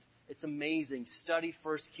best. It's amazing. Study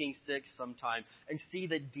 1 Kings 6 sometime and see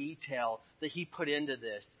the detail that he put into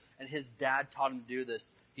this. And his dad taught him to do this.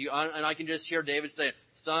 And I can just hear David saying,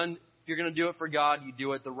 son, if you're going to do it for God, you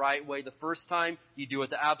do it the right way the first time. You do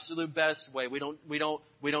it the absolute best way. We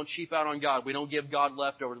don't cheap out on God. We don't give God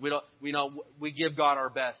leftovers. We give God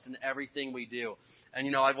our best in everything we do. And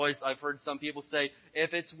you know, I've heard some people say,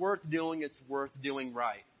 if it's worth doing, it's worth doing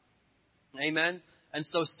right. Amen. And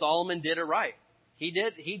so Solomon did it right. He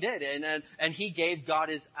did, and he gave God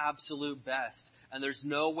his absolute best. And there's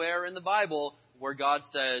nowhere in the Bible where God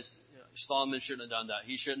says Solomon shouldn't have done that.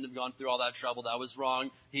 He shouldn't have gone through all that trouble. That was wrong.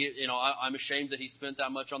 I'm ashamed that he spent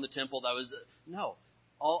that much on the temple. No.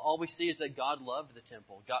 All we see is that God loved the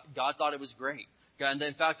temple. God thought it was great. And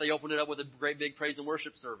in fact, they opened it up with a great big praise and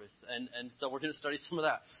worship service. And so we're going to study some of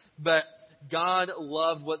that. But God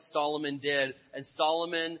loved what Solomon did, and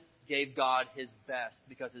Solomon gave God his best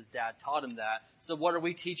because his dad taught him that. So what are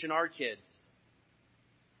we teaching our kids?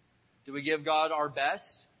 Do we give God our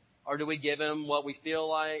best? Or do we give him what we feel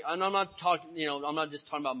like? And I'm not just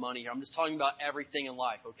talking about money here. I'm just talking about everything in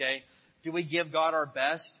life, okay? Do we give God our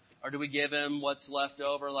best? Or do we give him what's left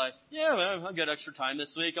over? Like, yeah, man, I've got extra time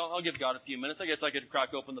this week. I'll give God a few minutes. I guess I could crack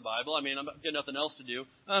open the Bible. I mean, I've got nothing else to do.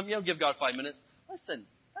 Give God 5 minutes. Listen,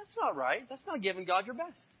 that's not right. That's not giving God your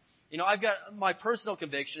best. You know, I've got my personal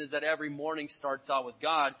conviction is that every morning starts out with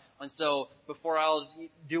God. And so before I'll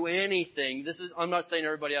do anything, I'm not saying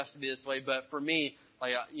everybody has to be this way, but for me,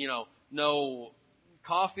 no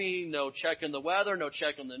coffee, no checking the weather, no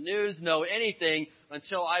checking the news, no anything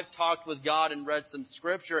until I've talked with God and read some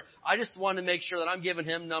scripture. I just want to make sure that I'm giving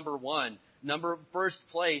him first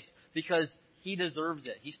place, because he deserves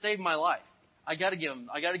it. He saved my life. I got to give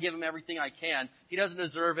him everything I can. He doesn't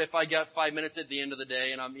deserve if I get 5 minutes at the end of the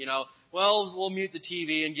day and we'll mute the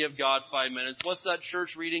TV and give God 5 minutes. What's that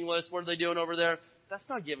church reading list? What are they doing over there? That's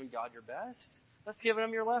not giving God your best. That's giving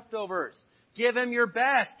him your leftovers. Give him your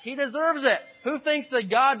best. He deserves it. Who thinks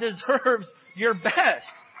that God deserves your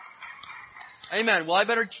best? Amen. Well, I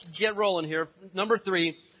better get rolling here. Number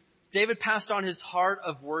 3, David passed on his heart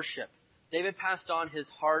of worship. David passed on his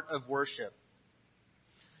heart of worship.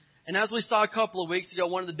 And as we saw a couple of weeks ago,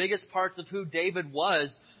 one of the biggest parts of who David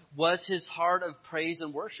was his heart of praise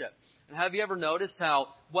and worship. And have you ever noticed how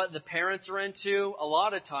what the parents are into, a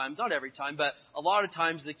lot of times, not every time, but a lot of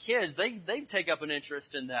times the kids, they take up an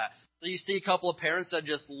interest in that. So you see a couple of parents that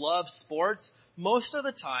just love sports. Most of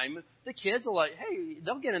the time, the kids are like, hey,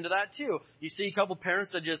 they'll get into that too. You see a couple of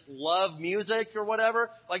parents that just love music or whatever.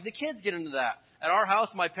 Like the kids get into that. At our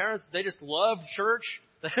house, my parents, they just love church.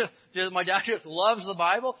 My dad just loves the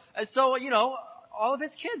Bible. And so, all of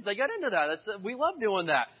his kids, they got into that. We love doing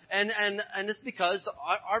that. And it's because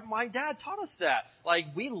my dad taught us that. Like,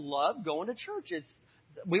 we love going to church.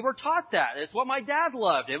 We were taught that. It's what my dad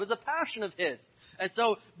loved. It was a passion of his. And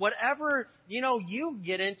so whatever, you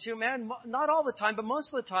get into, man, not all the time, but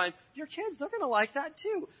most of the time, your kids, they're going to like that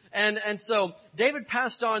too. And so David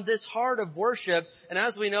passed on this heart of worship. And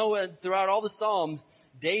as we know throughout all the Psalms,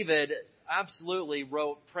 David absolutely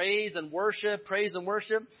wrote praise and worship.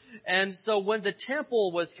 And so when the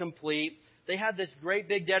temple was complete, they had this great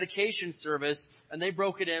big dedication service, and they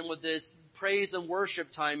broke it in with this praise and worship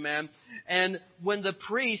time, man. And when the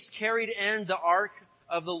priest carried in the Ark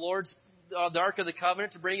of the Lord's, the Ark of the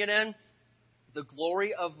Covenant to bring it in, the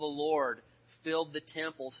glory of the Lord filled the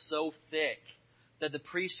temple so thick that the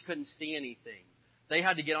priest couldn't see anything. They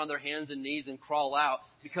had to get on their hands and knees and crawl out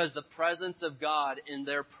because the presence of God in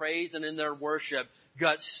their praise and in their worship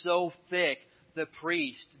got so thick. The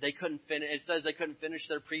priest, they couldn't finish. It says they couldn't finish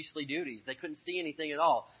their priestly duties. They couldn't see anything at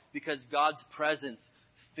all because God's presence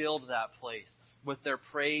filled that place with their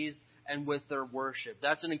praise and with their worship.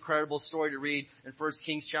 That's an incredible story to read in 1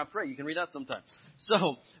 Kings chapter 8. You can read that sometime.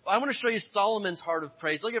 So I want to show you Solomon's heart of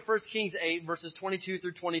praise. Look at 1 Kings 8, verses 22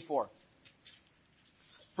 through 24.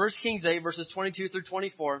 1 Kings 8, verses 22 through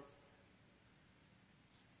 24.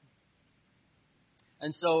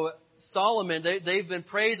 And so Solomon, they've been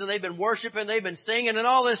praising, they've been worshiping, they've been singing and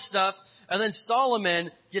all this stuff. And then Solomon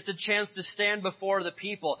gets a chance to stand before the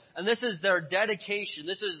people. And this is their dedication.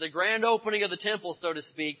 This is the grand opening of the temple, so to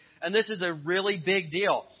speak. And this is a really big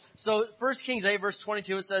deal. So 1 Kings 8 verse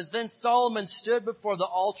 22, it says, Then Solomon stood before the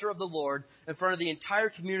altar of the Lord in front of the entire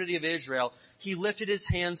community of Israel. He lifted his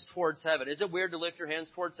hands towards heaven. Is it weird to lift your hands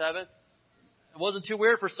towards heaven? It wasn't too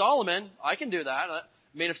weird for Solomon. I can do that.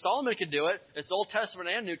 I mean, if Solomon could do it, it's Old Testament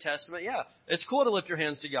and New Testament. Yeah, it's cool to lift your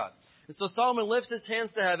hands to God. And so Solomon lifts his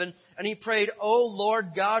hands to heaven and he prayed, O Lord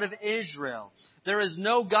God of Israel, there is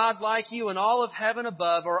no God like you in all of heaven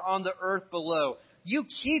above or on the earth below. You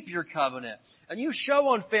keep your covenant and you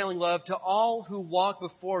show unfailing love to all who walk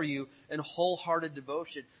before you in wholehearted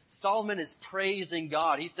devotion. Solomon is praising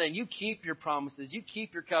God. He's saying, you keep your promises. You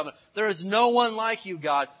keep your covenant. There is no one like you,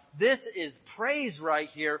 God. This is praise right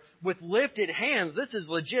here with lifted hands. This is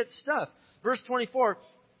legit stuff. Verse 24,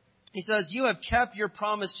 he says, You have kept your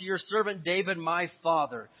promise to your servant David, my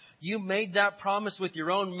father. You made that promise with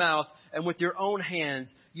your own mouth and with your own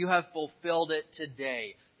hands. You have fulfilled it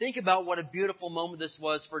today. Think about what a beautiful moment this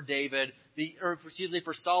was for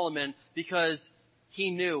for Solomon, because he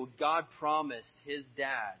knew God promised his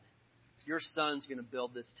dad, your son's going to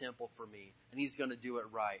build this temple for me, and he's going to do it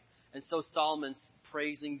right. And so Solomon's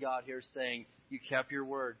praising God here, saying, you kept your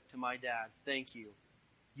word to my dad. Thank you.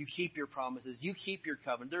 You keep your promises. You keep your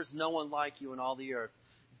covenant. There's no one like you in all the earth.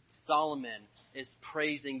 Solomon is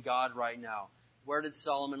praising God right now. Where did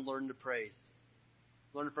Solomon learn to praise?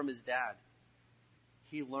 Learn it from his dad.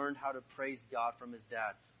 He learned how to praise God from his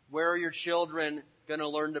dad. Where are your children going to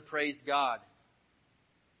learn to praise God?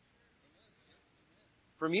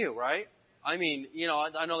 From you, right? I mean,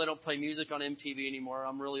 I know they don't play music on MTV anymore.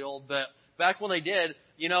 I'm really old, but back when they did,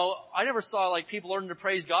 I never saw people learning to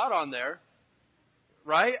praise God on there,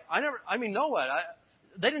 right? No one.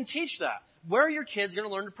 They didn't teach that. Where are your kids going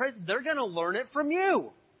to learn to praise? They're going to learn it from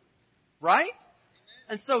you, right?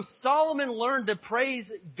 And so Solomon learned to praise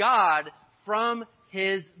God from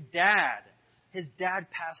his dad. His dad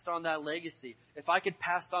passed on that legacy. If I could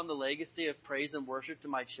pass on the legacy of praise and worship to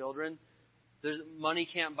my children, money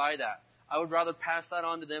can't buy that. I would rather pass that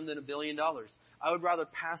on to them than $1 billion. I would rather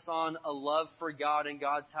pass on a love for God and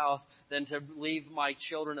God's house than to leave my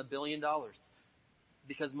children $1 billion.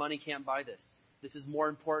 Because money can't buy this. This is more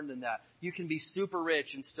important than that. You can be super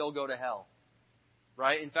rich and still go to hell.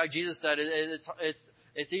 Right? In fact, Jesus said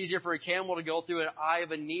it's easier for a camel to go through an eye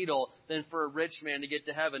of a needle than for a rich man to get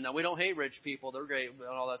to heaven. Now, we don't hate rich people. They're great and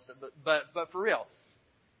all that stuff. But for real,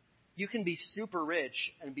 you can be super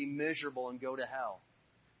rich and be miserable and go to hell.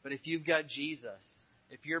 But if you've got Jesus,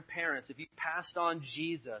 if your parents, if you passed on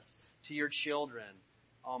Jesus to your children,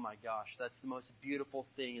 oh my gosh, that's the most beautiful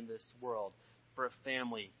thing in this world for a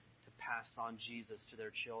family to pass on Jesus to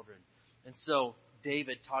their children. And so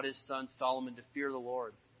David taught his son Solomon to fear the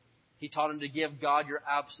Lord. He taught him to give God your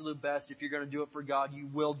absolute best. If you're going to do it for God, you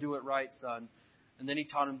will do it right, son. And then he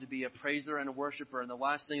taught him to be a praiser and a worshiper. And the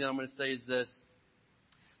last thing that I'm going to say is this.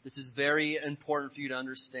 This is very important for you to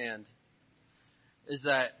understand, is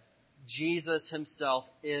that Jesus himself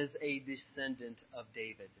is a descendant of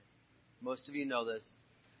David. Most of you know this.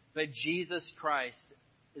 But Jesus Christ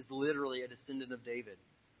is literally a descendant of David.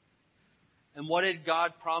 And what did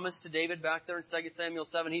God promise to David back there in 2 Samuel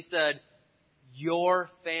 7? He said, your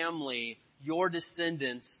family, your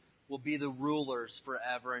descendants will be the rulers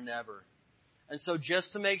forever and ever. And so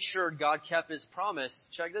just to make sure God kept his promise,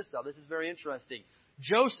 check this out. This is very interesting.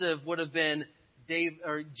 Joseph would have been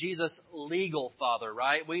Jesus' legal father,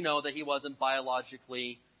 right? We know that he wasn't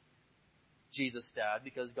biologically Jesus' dad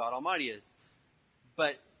because God Almighty is.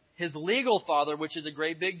 But his legal father, which is a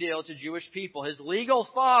great big deal to Jewish people, his legal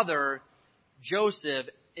father, Joseph,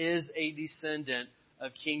 is a descendant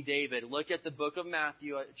of King David. Look at the book of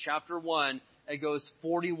Matthew, chapter 1. It goes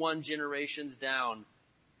 41 generations down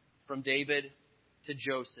from David to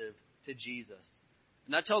Joseph to Jesus.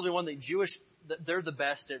 And that tells me one thing. They're the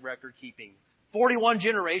best at record keeping. 41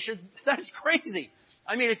 generations? That's crazy.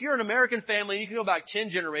 I mean, if you're an American family and you can go back 10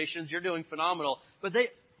 generations, you're doing phenomenal. But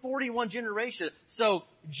 41 generations. So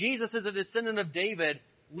Jesus is a descendant of David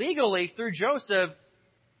legally through Joseph.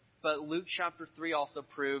 But Luke chapter 3 also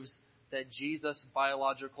proves that Jesus'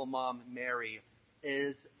 biological mom, Mary,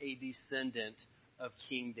 is a descendant of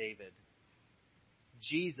King David.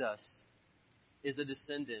 Jesus is a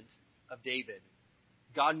descendant of David.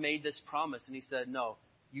 God made this promise, and he said, no,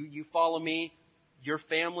 you follow me, your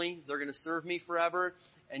family, they're going to serve me forever,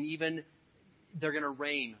 and even they're going to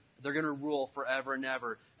reign. They're going to rule forever and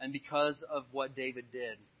ever. And because of what David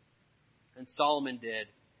did and Solomon did,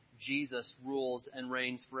 Jesus rules and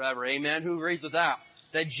reigns forever. Amen? Who agrees with that?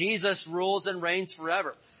 That Jesus rules and reigns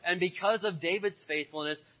forever. And because of David's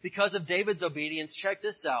faithfulness, because of David's obedience, check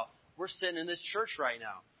this out. We're sitting in this church right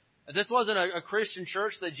now. If this wasn't a Christian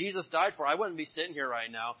church that Jesus died for, I wouldn't be sitting here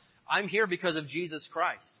right now. I'm here because of Jesus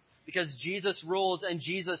Christ. Because Jesus rules and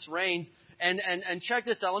Jesus reigns. And check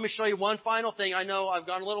this out. Let me show you one final thing. I know I've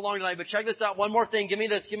gone a little long tonight, but check this out. One more thing. Give me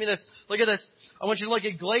this. Look at this. I want you to look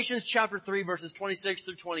at Galatians chapter 3, verses 26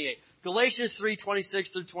 through 28. Galatians 3,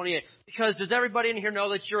 26 through 28. Because does everybody in here know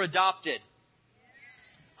that you're adopted?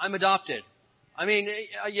 I'm adopted. I mean,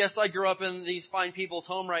 yes, I grew up in these fine people's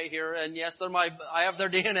home right here, and yes, I have their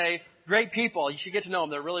DNA. Great people. You should get to know them.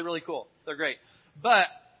 They're really, really cool. They're great. But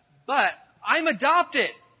I'm adopted.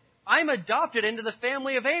 I'm adopted into the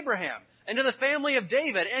family of Abraham, into the family of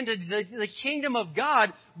David, into the kingdom of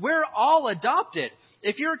God. We're all adopted.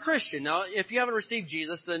 If you're a Christian, now, if you haven't received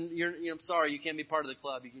Jesus, then I'm sorry, you can't be part of the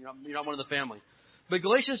club. You're not one of the family. But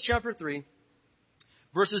Galatians chapter 3,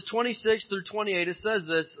 verses 26 through 28, it says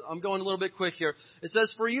this. I'm going a little bit quick here. It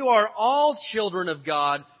says, "For you are all children of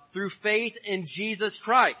God through faith in Jesus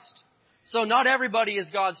Christ." So not everybody is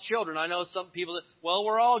God's children. I know some people that, well,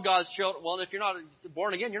 we're all God's children. Well, if you're not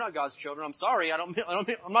born again, you're not God's children. I'm sorry. I'm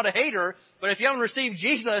not a hater. But if you haven't received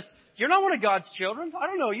Jesus, you're not one of God's children. I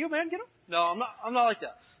don't know you, man. Get him? No, I'm not like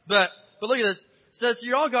that. But look at this. It says,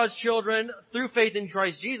 "You're all God's children through faith in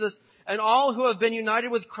Christ Jesus. And all who have been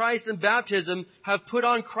united with Christ in baptism have put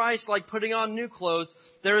on Christ like putting on new clothes.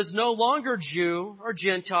 There is no longer Jew or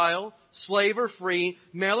Gentile, slave or free,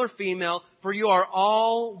 male or female, for you are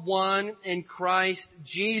all one in Christ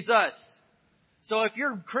Jesus." So if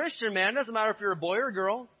you're a Christian, man, it doesn't matter if you're a boy or a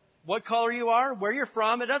girl, what color you are, where you're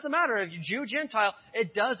from, it doesn't matter. If you're Jew, Gentile,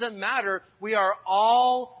 it doesn't matter. We are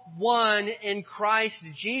all one in Christ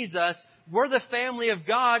Jesus. We're the family of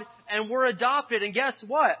God, and we're adopted. And guess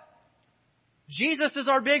what? Jesus is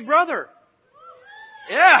our big brother.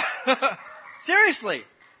 Yeah. Seriously.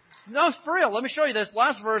 No, for real. Let me show you this.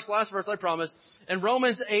 Last verse, I promise. In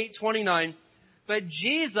Romans 8:29. "But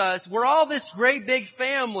Jesus, we're all this great big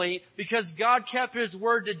family because God kept His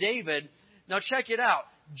word to David." Now check it out.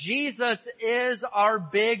 Jesus is our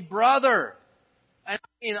big brother.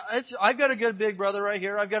 And I've got a good big brother right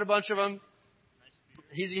here. I've got a bunch of them.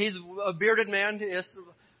 He's a bearded man. Yes.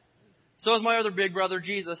 So is my other big brother,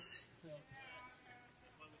 Jesus.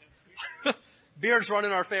 Beards run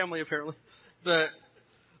in our family, apparently. But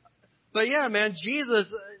yeah, man,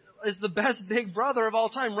 Jesus is the best big brother of all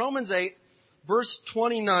time. Romans 8, verse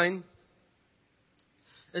 29.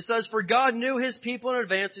 It says, "For God knew His people in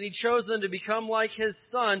advance, and He chose them to become like His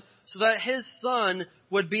Son, so that His Son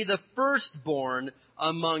would be the firstborn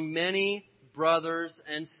among many brothers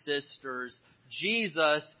and sisters."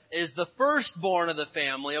 Jesus is the firstborn of the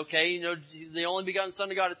family, okay? He's the only begotten Son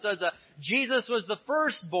of God. It says that Jesus was the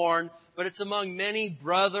firstborn, but it's among many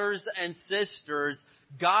brothers and sisters.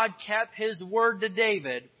 God kept His word to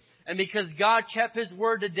David. And because God kept His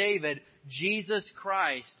word to David, Jesus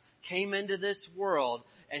Christ came into this world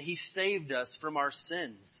and He saved us from our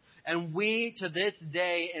sins. And we, to this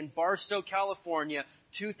day, in Barstow, California,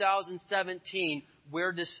 2017,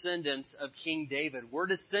 we're descendants of King David. We're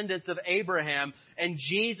descendants of Abraham. And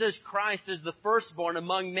Jesus Christ is the firstborn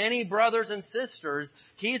among many brothers and sisters.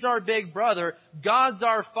 He's our big brother. God's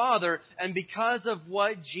our Father. And because of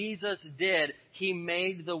what Jesus did, He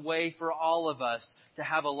made the way for all of us to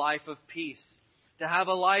have a life of peace, to have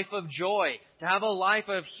a life of joy, to have a life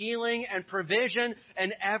of healing and provision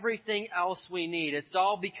and everything else we need. It's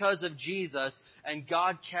all because of Jesus, and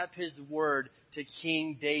God kept His word to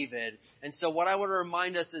King David. And so what I want to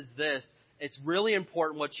remind us is this. It's really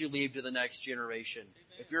important what you leave to the next generation.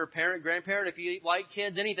 If you're a parent, grandparent, if you like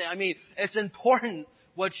kids, anything, it's important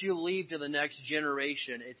what you leave to the next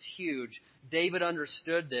generation. It's huge. David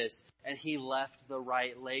understood this, and he left the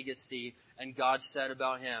right legacy. And God said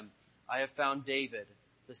about him, "I have found David,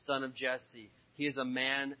 the son of Jesse. He is a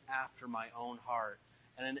man after my own heart."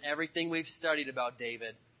 And in everything we've studied about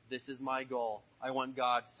David, this is my goal. I want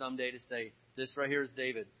God someday to say, this right here is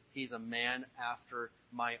David. He's a man after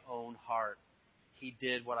my own heart. He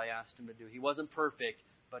did what I asked him to do. He wasn't perfect,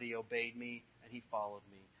 but he obeyed me and he followed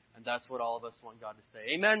me. And that's what all of us want God to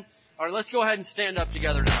say. Amen? All right, let's go ahead and stand up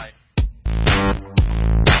together tonight.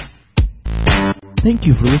 Thank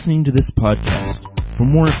you for listening to this podcast. For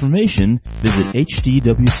more information, visit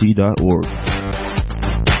hdwc.org.